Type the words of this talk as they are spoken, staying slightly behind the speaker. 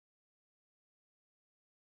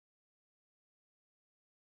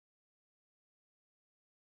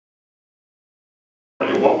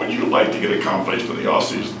like to get accomplished in the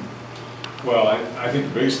offseason? Well, I think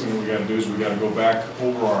the biggest thing that we got to do is we got to go back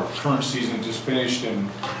over our current season just finished and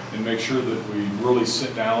make sure that we really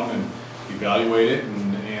sit down and evaluate it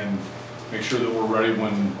and make sure that we're ready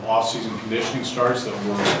when off-season conditioning starts, that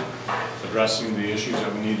we're addressing the issues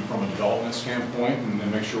that we need from a development standpoint, and then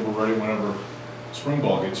make sure we're ready whenever spring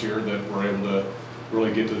ball gets here, that we're able to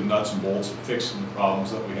really get to the nuts and bolts of fixing the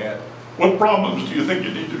problems that we had. What problems do you think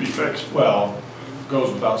you need to be fixed? Well, it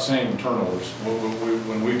goes without saying, turnovers.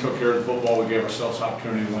 When we took care of the football, we gave ourselves the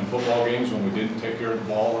opportunity to win football games. When we didn't take care of the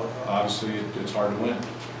ball, obviously it's hard to win.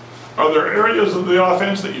 Are there areas of the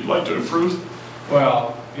offense that you'd like to improve?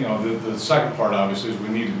 Well, you know, the second part obviously is we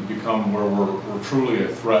need to become where we're truly a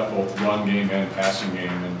threat, both run game and passing game.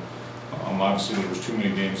 And obviously there was too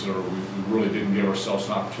many games that we really didn't give ourselves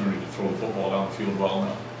an opportunity to throw the football down the field well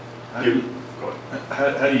enough. How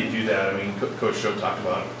do you do that? I mean, Coach Show talked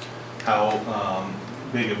about how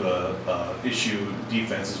big of a issue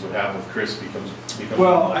defenses would have with Chris becomes.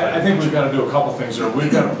 Well, I think we've got to do a couple things there.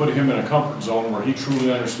 We've got to put him in a comfort zone where he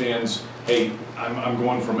truly understands, hey, I'm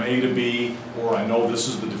going from A to B, or I know this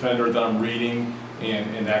is the defender that I'm reading,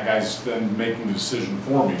 and that guy's then making the decision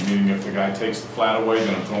for me. Meaning if the guy takes the flat away,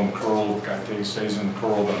 then I'm throwing the curl. If the guy stays in the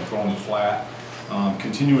curl, then I'm throwing the flat.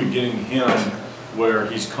 Continuing getting him where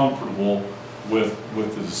he's comfortable with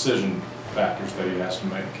the decision factors that he has to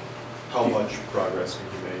make. How much progress can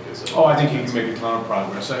you make as a... Oh, I think he can make a ton of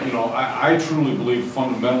progress. I truly believe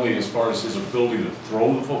fundamentally, as far as his ability to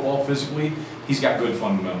throw the football physically, he's got good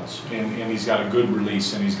fundamentals, and he's got a good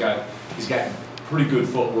release, and he's got pretty good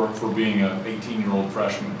footwork for being an 18-year-old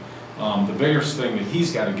freshman. The biggest thing that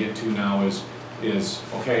he's got to get to now is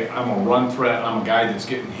okay, I'm a run threat, I'm a guy that's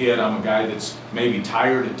getting hit, I'm a guy that's maybe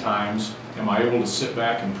tired at times. Am I able to sit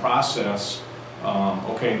back and process,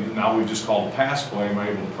 okay, now we've just called a pass play, am I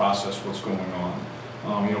able to process what's going on?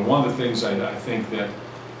 One of the things I think that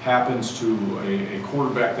happens to a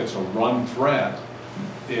quarterback that's a run threat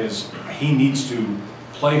is he needs to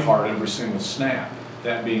play hard every single snap.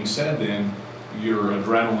 That being said, then, your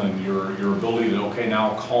adrenaline, your ability to, okay,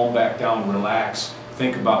 now calm back down, relax,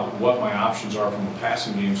 think about what my options are from a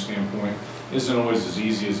passing game standpoint isn't always as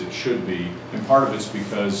easy as it should be. And part of it's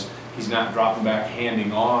because he's not dropping back,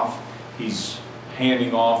 handing off. He's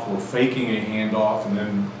handing off or faking a handoff and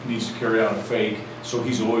then needs to carry out a fake, so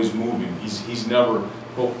he's always moving. He's never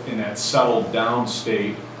in that settled down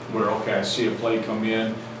state where, okay, I see a play come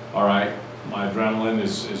in, all right, my adrenaline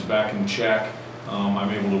is back in check, I'm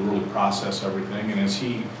able to really process everything, and as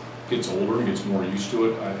he gets older and gets more used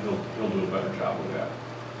to it, he'll do a better job with that.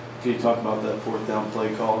 Can you talk about that fourth down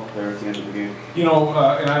play call there at the end of the game? And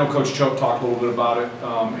I know Coach Choate talked a little bit about it.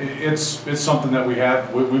 It's something that we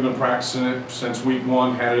have. We've been practicing it since week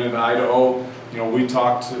one. Had it in Idaho. We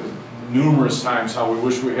talked numerous times how we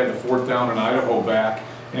wish we had the fourth down in Idaho back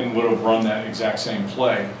and would have run that exact same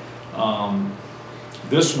play.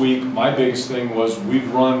 This week, my biggest thing was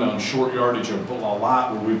we've run on short yardage a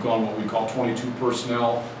lot where we've gone what we call 22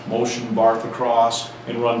 personnel, motion, barth across,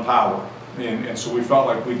 and run power. And so we felt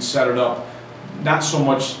like we'd set it up, not so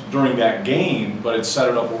much during that game, but it set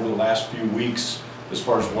it up over the last few weeks as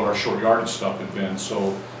far as what our short yardage stuff had been.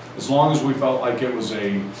 So as long as we felt like it was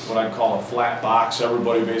what I'd call a flat box,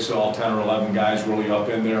 everybody basically all 10 or 11 guys really up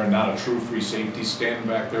in there and not a true free safety standing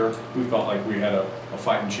back there, we felt like we had a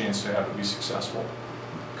fighting chance to have it be successful.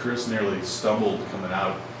 Chris nearly stumbled coming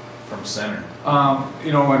out from center.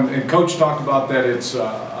 And Coach talked about that it's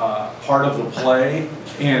part of the play,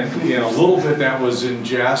 and a little bit that was in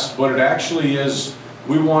jest, but it actually is,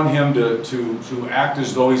 we want him to act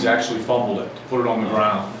as though he's actually fumbled it, to put it on the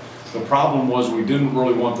ground. The problem was we didn't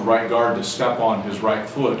really want the right guard to step on his right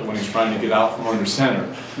foot when he's trying to get out from under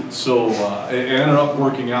center. So it ended up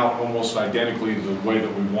working out almost identically to the way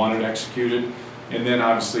that we wanted executed. And then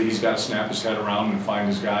obviously he's got to snap his head around and find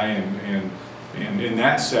his guy, and in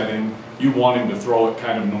that setting, you want him to throw it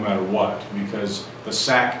kind of no matter what, because the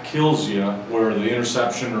sack kills you, where the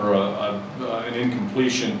interception or an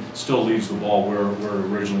incompletion still leaves the ball where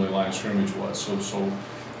originally line of scrimmage was. So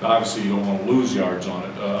obviously you don't want to lose yards on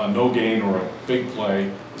it. A no gain or a big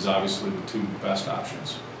play is obviously the two best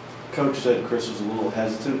options. Coach said Chris was a little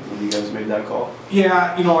hesitant when you guys made that call.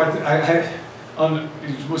 Yeah, I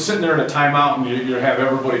was sitting there at a timeout, and you have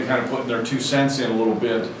everybody kind of putting their 2 cents in a little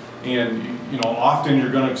bit. And often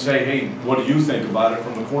you're going to say, hey, what do you think about it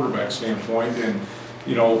from the quarterback standpoint? And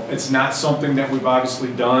it's not something that we've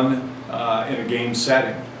obviously done in a game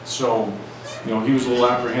setting. So he was a little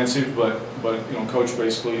apprehensive, but Coach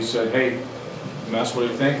basically said, hey, Mess, what do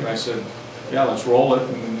you think? And I said, yeah, let's roll it.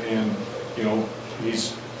 And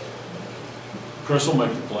he's Chris will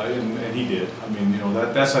make the play, and he did. I mean, you know,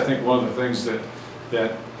 that's I think one of the things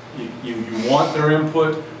that you want their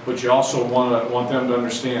input, but you also want them to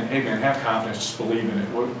understand, hey man, have confidence, just believe in it.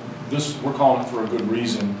 We're calling it for a good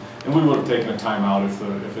reason, and we would have taken a timeout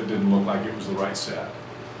if it didn't look like it was the right set.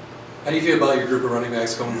 How do you feel about your group of running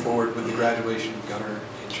backs going forward with the graduation of Gunner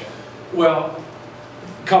and Chad? Well,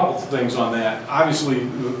 a couple of things on that. Obviously,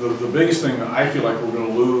 the biggest thing that I feel like we're going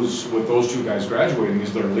to lose with those two guys graduating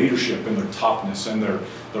is their leadership and their toughness and their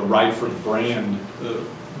right for the brand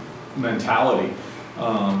mentality.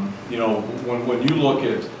 You know, when you look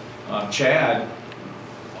at Chad,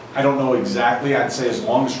 I don't know exactly, I'd say his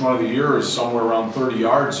longest run of the year is somewhere around 30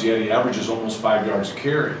 yards, yet he averages almost 5 yards a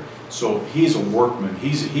carry. So he's a workman.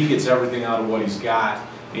 He gets everything out of what he's got,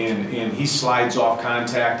 and he slides off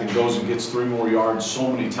contact and goes and gets 3 more yards so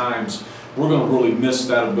many times. We're going to really miss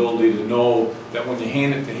that ability to know that when you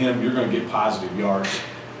hand it to him, you're going to get positive yards.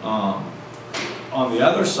 On the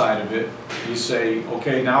other side of it, you say,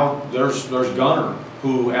 okay, now there's Gunner,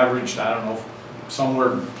 who averaged, I don't know,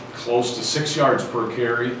 somewhere close to 6 yards per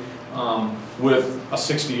carry, with a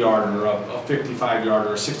 60-yard or a 55-yard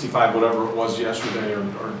or a 65, whatever it was yesterday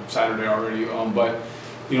or Saturday already. But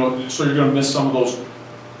you know, so you're going to miss some of those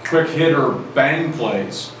quick hit or bang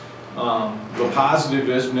plays. The positive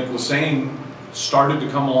is Nick Lassane started to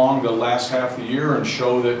come along the last half of the year and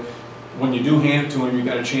show that when you do hand it to him, you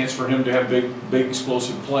got a chance for him to have big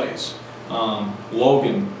explosive plays.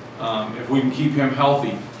 Logan, if we can keep him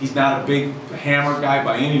healthy, he's not a big hammer guy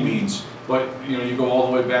by any means, but you know, you go all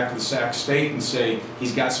the way back to the Sac State and say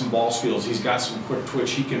he's got some ball skills, he's got some quick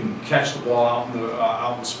twitch, he can catch the ball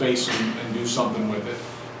out in space and do something with it.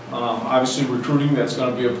 Obviously, recruiting, that's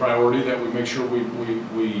going to be a priority, that we make sure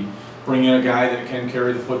we bring in a guy that can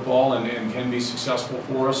carry the football and can be successful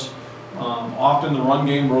for us. Often the run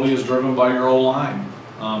game really is driven by your O-line.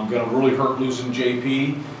 Going to really hurt losing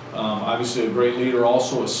JP. Obviously a great leader,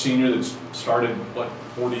 also a senior that's started, what,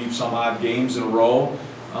 40 some odd games in a row.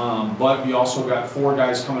 But we also got 4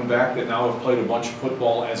 guys coming back that now have played a bunch of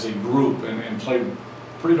football as a group and played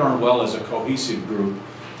pretty darn well as a cohesive group.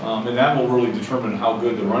 And that will really determine how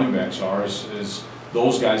good the running backs are, is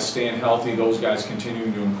those guys staying healthy, those guys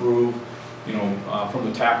continuing to improve. You know, from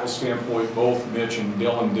the tackle standpoint, both Mitch and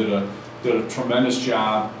Dylan did a tremendous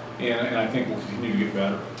job, and I think we'll continue to get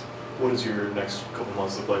better. What does your next couple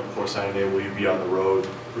months look like before signing day? Will you be on the road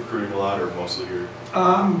recruiting a lot, or mostly your?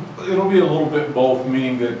 It'll be a little bit both,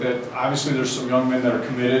 meaning that obviously there's some young men that are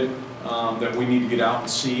committed that we need to get out and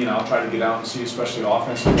see, and I'll try to get out and see, especially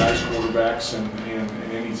offensive guys, quarterbacks, and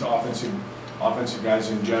any offensive guys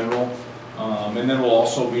in general. And then we'll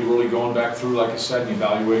also be really going back through, like I said, and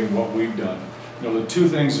evaluating what we've done. You know, the 2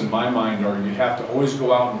 things in my mind are you have to always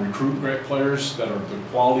go out and recruit great players that are the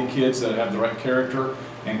quality kids that have the right character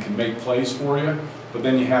and can make plays for you, but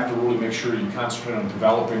then you have to really make sure you concentrate on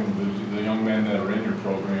developing the young men that are in your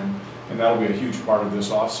program, and that'll be a huge part of this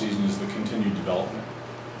offseason, is the continued development.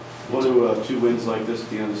 What do 2 wins like this at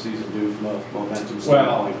the end of the season do from a momentum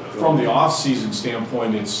standpoint? Well, from the off-season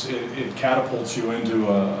standpoint, it catapults you into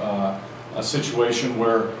a situation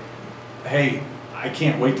where, hey, I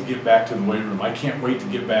can't wait to get back to the weight room. I can't wait to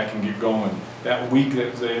get back and get going. That week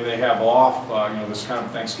that they have off, you know, this kind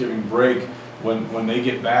of Thanksgiving break, when they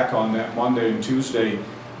get back on that Monday and Tuesday,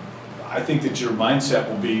 I think that your mindset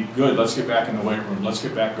will be good. Let's get back in the weight room. Let's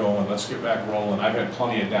get back going. Let's get back rolling. I've had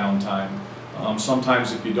plenty of downtime.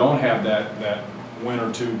 Sometimes if you don't have that win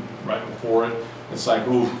or 2 right before it, it's like,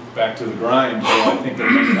 ooh, back to the grind. So I think the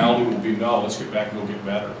mentality will be, no, let's get back and go get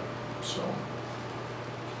better. So.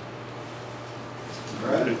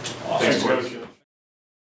 All right. Awesome. Thanks, guys.